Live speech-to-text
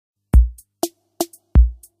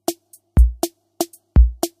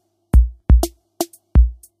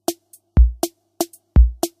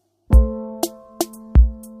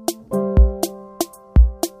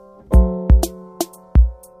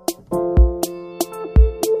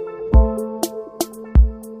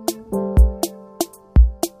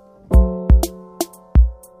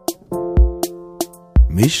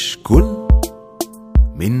مش كل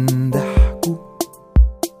من ضحكوا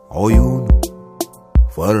عيونه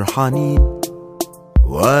فرحانين،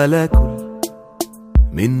 ولا كل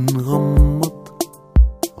من غمض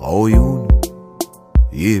عيونه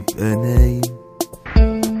يبقى نايم.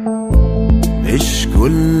 مش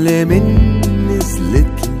كل من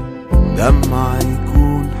نزلت دمع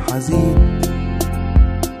يكون حزين،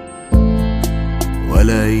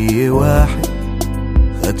 ولا اي واحد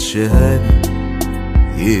خد شهادة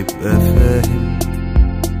يبقى فاهم.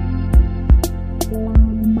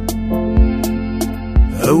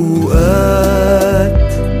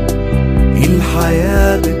 اوقات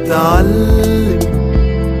الحياة بتعلم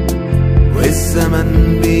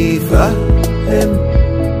والزمن بيفهم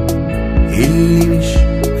اللي مش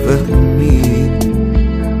فاهمين.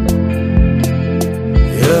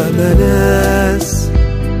 يا ناس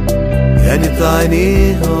كانت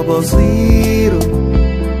عينيها بصيرة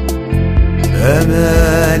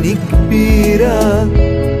أماني كبيرة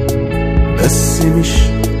بس مش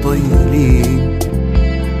طايلين.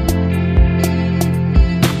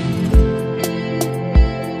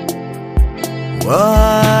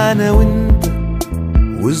 وأنا وإنت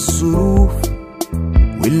والظروف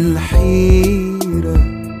والحيرة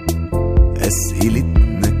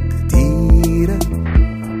أسئلتنا كتيرة،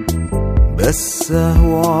 بس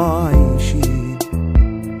أهو عايشين.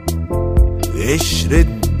 قشرة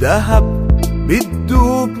دهب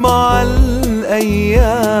بتدوب مع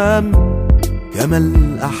الأيام،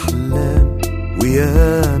 جمال أحلام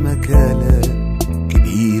وياما كلام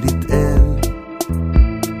كبير اتقال،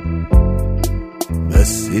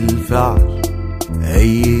 بس الفعل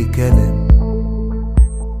أي كلام.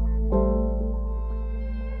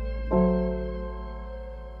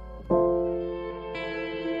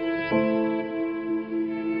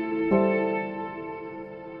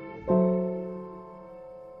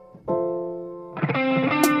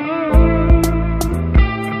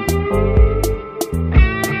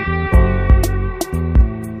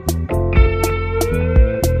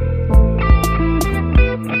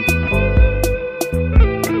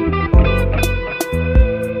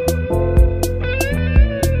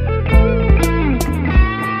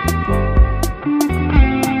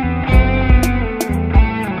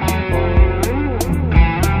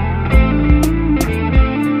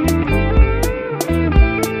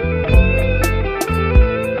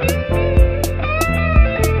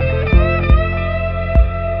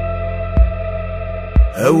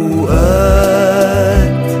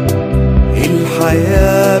 أوقات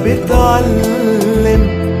الحياة بتعلم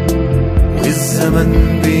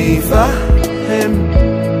والزمن بيفهم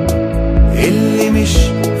اللي مش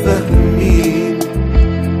فاهمين.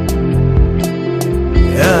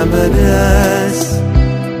 يا ناس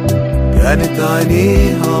كانت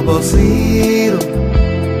عينيها بصيرة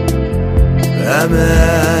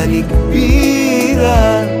بأماني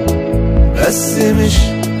كبيرة بس مش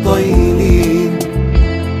طايلين.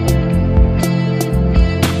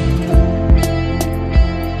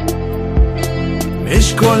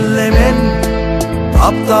 مش كل من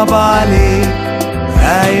طبطب عليك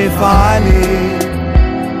خايف عليك،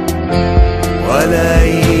 ولا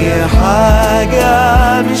اي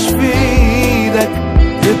حاجة مش في ايدك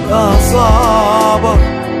تبقى صعبة.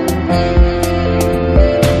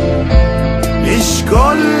 مش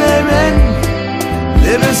كل من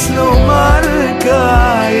لبس له ماركة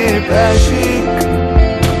يبقى شيك،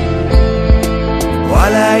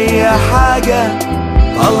 ولا اي حاجة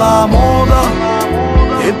طلع موضة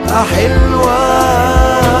تبقى حلوة